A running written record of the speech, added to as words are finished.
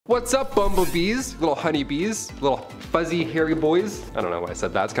What's up, bumblebees, little honeybees, little fuzzy hairy boys? I don't know why I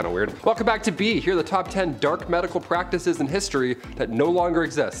said that, it's kind of weird. Welcome back to B. Here are the top 10 dark medical practices in history that no longer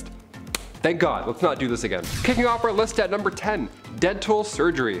exist. Thank God, let's not do this again. Kicking off our list at number 10, dental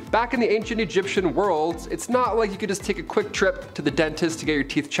surgery. Back in the ancient Egyptian world, it's not like you could just take a quick trip to the dentist to get your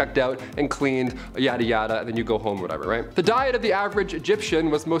teeth checked out and cleaned, yada yada, and then you go home, whatever, right? The diet of the average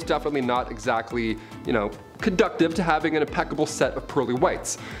Egyptian was most definitely not exactly, conductive to having an impeccable set of pearly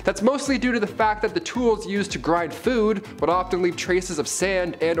whites. That's mostly due to the fact that the tools used to grind food would often leave traces of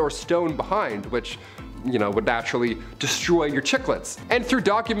sand and or stone behind, which would naturally destroy your chiclets. And through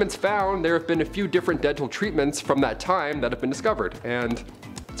documents found, there have been a few different dental treatments from that time that have been discovered, and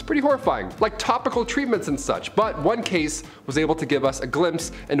it's pretty horrifying, like topical treatments and such. But one case was able to give us a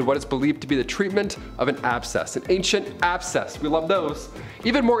glimpse into what is believed to be the treatment of an abscess, an ancient abscess. We love those.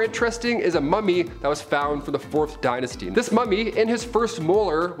 Even more interesting is a mummy that was found from the 4th dynasty. This mummy, in his first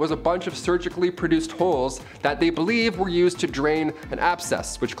molar, was a bunch of surgically produced holes that they believe were used to drain an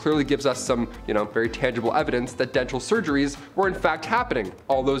abscess, which clearly gives us some, very tangible evidence that dental surgeries were in fact happening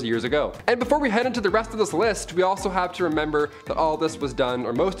all those years ago. And before we head into the rest of this list, we also have to remember that all this was done,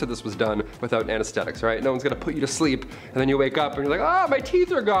 or most of this was done, without anesthetics, right? No one's gonna put you to sleep and then you wake up and you're like, oh, my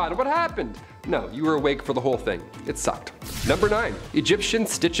teeth are gone, what happened? No, you were awake for the whole thing. It sucked. Number 9, Egyptian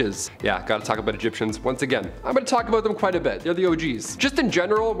stitches. Yeah, gotta talk about Egyptians once again. I'm gonna talk about them quite a bit. They're the OGs. Just in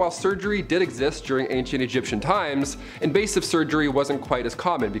general, while surgery did exist during ancient Egyptian times, invasive surgery wasn't quite as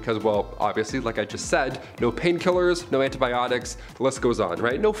common because, well, obviously, like I just said, no painkillers, no antibiotics, the list goes on,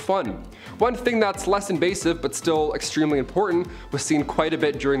 right? No fun. One thing that's less invasive but still extremely important was seen quite a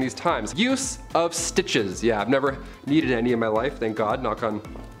bit during these times. Use of stitches. Yeah, I've never needed any in my life, thank God, knock on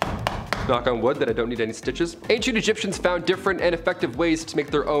wood that I don't need any stitches. Ancient Egyptians found different and effective ways to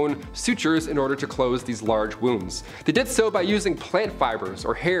make their own sutures in order to close these large wounds. They did so by using plant fibers,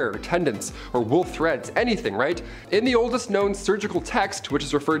 or hair, or tendons, or wool threads, anything, right? In the oldest known surgical text, which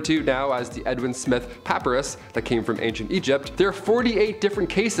is referred to now as the Edwin Smith Papyrus that came from ancient Egypt, there are 48 different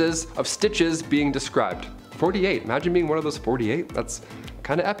cases of stitches being described. 48, imagine being one of those 48, that's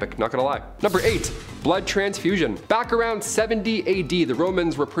kind of epic, not gonna lie. Number 8, blood transfusion. Back around 70 AD, the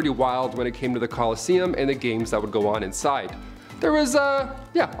Romans were pretty wild when it came to the Colosseum and the games that would go on inside. There was, a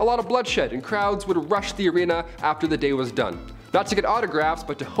lot of bloodshed, and crowds would rush the arena after the day was done. Not to get autographs,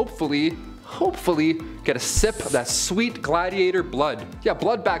 but to hopefully get a sip of that sweet gladiator blood. Yeah,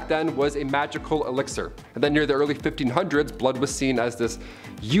 blood back then was a magical elixir. And then near the early 1500s, blood was seen as this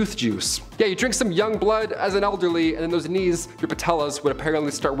youth juice. Yeah, you drink some young blood as an elderly, and then those knees, your patellas, would apparently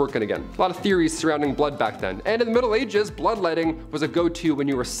start working again. A lot of theories surrounding blood back then. And in the Middle Ages, bloodletting was a go-to when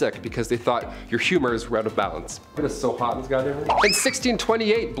you were sick because they thought your humors were out of balance. It is so hot in this goddamn room. In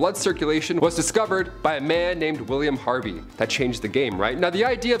 1628, blood circulation was discovered by a man named William Harvey. That changed the game, right? Now, the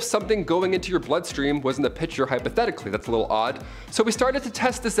idea of something going into your bloodstream was in the picture hypothetically. That's a little odd. So we started to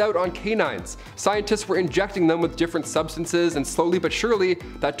test this out on canines. Scientists were injecting them with different substances, and slowly but surely,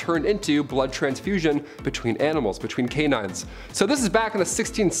 that turned into blood transfusion between animals, between canines. So this is back in the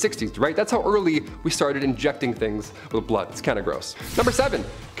 1660s, right? That's how early we started injecting things with blood. It's kind of gross. Number 7,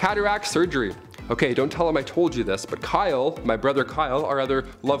 cataract surgery. Okay, don't tell him I told you this, but Kyle, my brother Kyle, our other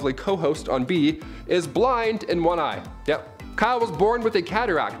lovely co-host on B, is blind in one eye. Yep. Kyle was born with a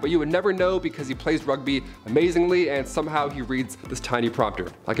cataract, but you would never know because he plays rugby amazingly and somehow he reads this tiny prompter.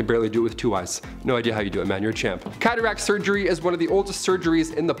 I can barely do it with 2 eyes. No idea how you do it, man, you're a champ. Cataract surgery is one of the oldest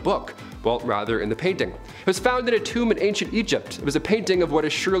surgeries in the book. Well, rather in the painting. It was found in a tomb in ancient Egypt. It was a painting of what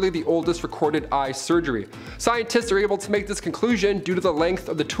is surely the oldest recorded eye surgery. Scientists are able to make this conclusion due to the length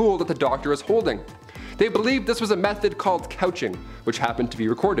of the tool that the doctor is holding. They believed this was a method called couching, which happened to be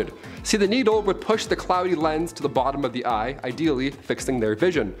recorded. See, the needle would push the cloudy lens to the bottom of the eye, ideally fixing their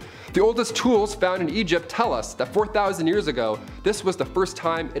vision. The oldest tools found in Egypt tell us that 4,000 years ago, this was the first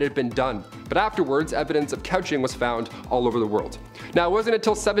time it had been done. But afterwards, evidence of couching was found all over the world. Now, it wasn't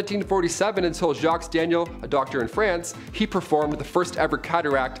until 1747 until Jacques Daniel, a doctor in France, he performed the first ever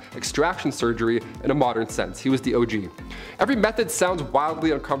cataract extraction surgery in a modern sense. He was the OG. Every method sounds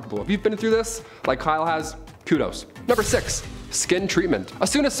wildly uncomfortable. If you've been through this, like Kyle has, kudos. Number 6, skin treatment. As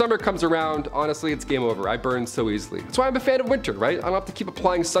soon as summer comes around, honestly, it's game over. I burn so easily. That's why I'm a fan of winter, right? I don't have to keep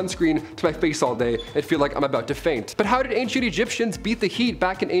applying sunscreen to my face all day and feel like I'm about to faint. But how did ancient Egyptians beat the heat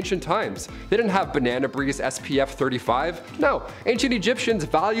back in ancient times? They didn't have Banana Breeze SPF 35. No, ancient Egyptians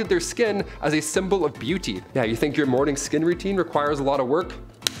valued their skin as a symbol of beauty. Yeah, you think your morning skin routine requires a lot of work?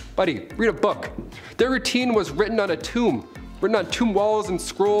 Buddy, read a book. Their routine was written on a tomb. written on tomb walls and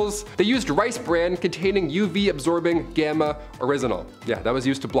scrolls. They used rice bran containing UV absorbing gamma oryzanol. Yeah, that was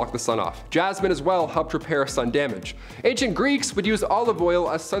used to block the sun off. Jasmine as well helped repair sun damage. Ancient Greeks would use olive oil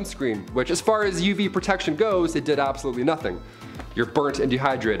as sunscreen, which as far as UV protection goes, it did absolutely nothing. You're burnt and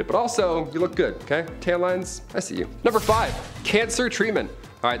dehydrated, but also you look good, okay? Tan lines, I see you. Number 5, cancer treatment.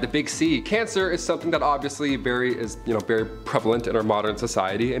 All right, the big C. Cancer is something that obviously very prevalent in our modern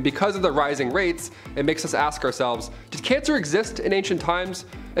society, and because of the rising rates, it makes us ask ourselves, did cancer exist in ancient times?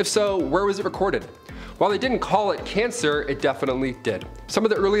 If so, where was it recorded? While they didn't call it cancer, it definitely did. Some of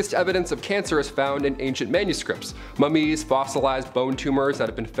the earliest evidence of cancer is found in ancient manuscripts, mummies, fossilized bone tumors that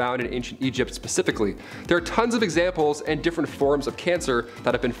have been found in ancient Egypt specifically. There are tons of examples and different forms of cancer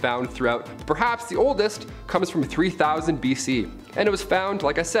that have been found throughout. Perhaps the oldest comes from 3000 BC, and it was found,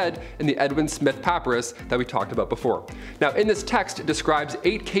 like I said, in the Edwin Smith papyrus that we talked about before. Now in this text, it describes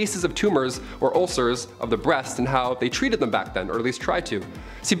 8 cases of tumors or ulcers of the breast and how they treated them back then, or at least tried to.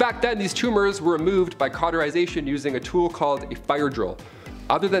 See, back then these tumors were removed by cauterization using a tool called a fire drill.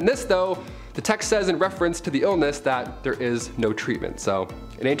 Other than this though, the text says in reference to the illness that there is no treatment. So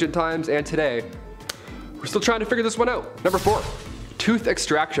in ancient times and today, we're still trying to figure this one out. Number 4. Tooth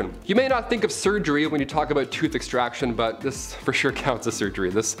extraction. You may not think of surgery when you talk about tooth extraction, but this for sure counts as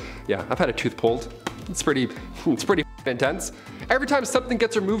surgery. Yeah, I've had a tooth pulled. It's pretty intense. Every time something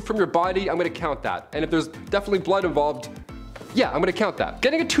gets removed from your body, I'm gonna count that. And if there's definitely blood involved, yeah, I'm gonna count that.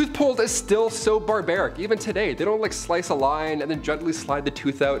 Getting a tooth pulled is still so barbaric. Even today, they don't like slice a line and then gently slide the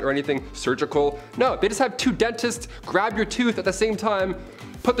tooth out or anything surgical. No, they just have 2 dentists grab your tooth at the same time,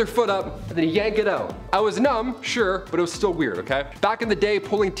 put their foot up, and then yank it out. I was numb, sure, but it was still weird, okay? Back in the day,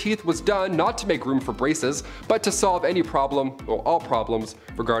 pulling teeth was done not to make room for braces, but to solve any problem, or all problems,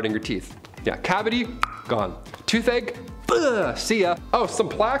 regarding your teeth. Yeah, cavity, gone. Toothache, see ya. Oh, some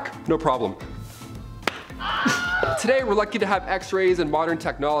plaque? No problem. Today, we're lucky to have x-rays and modern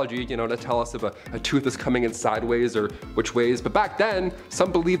technology, to tell us if a tooth is coming in sideways or which ways. But back then,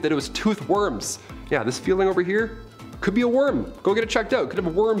 some believed that it was tooth worms. Yeah, this feeling over here could be a worm. Go get it checked out. Could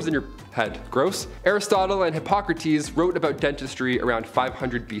have worms in your head. Gross. Aristotle and Hippocrates wrote about dentistry around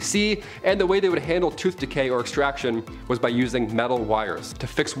 500 BC, and the way they would handle tooth decay or extraction was by using metal wires to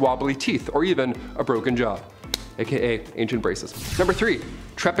fix wobbly teeth or even a broken jaw, aka ancient braces. Number 3,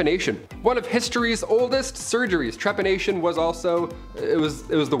 trepanation. One of history's oldest surgeries. Trepanation was also, it was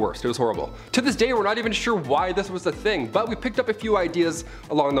the worst. It was horrible. To this day, we're not even sure why this was a thing, but we picked up a few ideas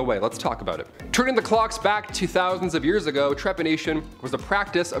along the way. Let's talk about it. Turning the clocks back to thousands of years ago, trepanation was the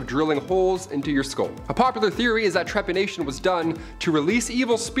practice of drilling holes into your skull. A popular theory is that trepanation was done to release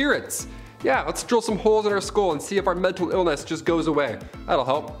evil spirits. Yeah, let's drill some holes in our skull and see if our mental illness just goes away. That'll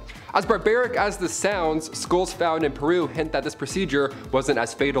help. As barbaric as this sounds, skulls found in Peru hint that this procedure wasn't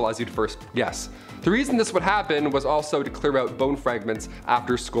as fatal as you'd first guess. The reason this would happen was also to clear out bone fragments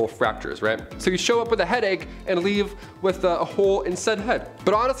after skull fractures, right? So you show up with a headache and leave with a hole in said head.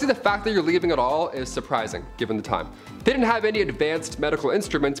 But honestly, the fact that you're leaving at all is surprising, given the time. They didn't have any advanced medical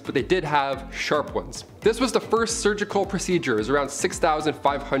instruments, but they did have sharp ones. This was the first surgical procedure. It was around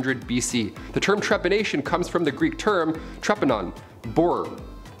 6500 BC. The term trepanation comes from the Greek term trepanon, borer,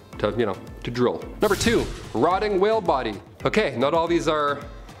 to drill. Number 2, rotting whale body. Okay, not all these are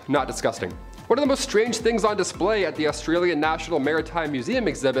not disgusting. One of the most strange things on display at the Australian National Maritime Museum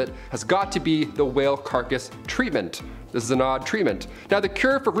exhibit has got to be the whale carcass treatment. This is an odd treatment. Now, the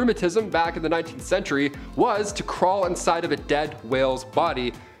cure for rheumatism back in the 19th century was to crawl inside of a dead whale's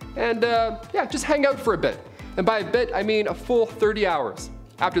body and just hang out for a bit. And by a bit, I mean a full 30 hours.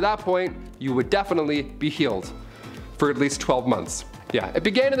 After that point, you would definitely be healed for at least 12 months. Yeah, it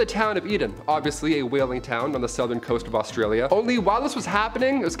began in the town of Eden, obviously a whaling town on the southern coast of Australia. Only while this was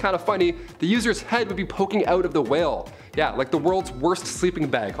happening, it was kind of funny, the user's head would be poking out of the whale. Yeah, like the world's worst sleeping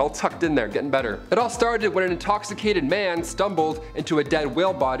bag, all tucked in there, getting better. It all started when an intoxicated man stumbled into a dead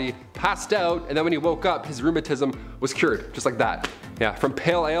whale body, passed out, and then when he woke up, his rheumatism was cured, just like that. Yeah, from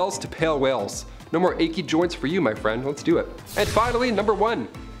pale ales to pale whales. No more achy joints for you, my friend, let's do it. And finally, number 1.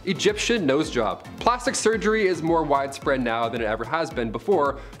 Egyptian nose job. Plastic surgery is more widespread now than it ever has been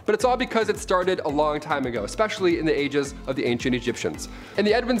before, but it's all because it started a long time ago, especially in the ages of the ancient Egyptians. In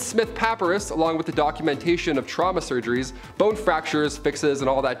the Edwin Smith papyrus, along with the documentation of trauma surgeries, bone fractures, fixes, and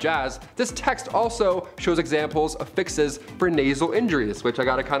all that jazz, this text also shows examples of fixes for nasal injuries, which I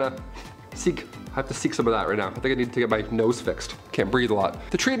gotta kinda I have to seek some of that right now. I think I need to get my nose fixed. Can't breathe a lot.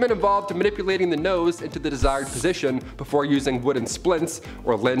 The treatment involved manipulating the nose into the desired position before using wooden splints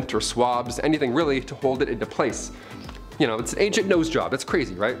or lint or swabs, anything really to hold it into place. It's an ancient nose job. It's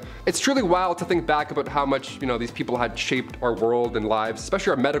crazy, right? It's truly wild to think back about how much, these people had shaped our world and lives,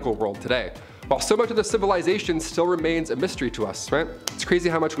 especially our medical world today. while so much of the civilization still remains a mystery to us, right? It's crazy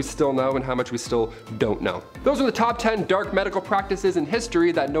how much we still know and how much we still don't know. Those are the top 10 dark medical practices in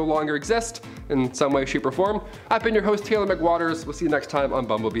history that no longer exist in some way, shape, or form. I've been your host, Taylor McWaters. We'll see you next time on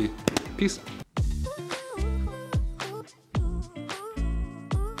Bumblebee. Peace.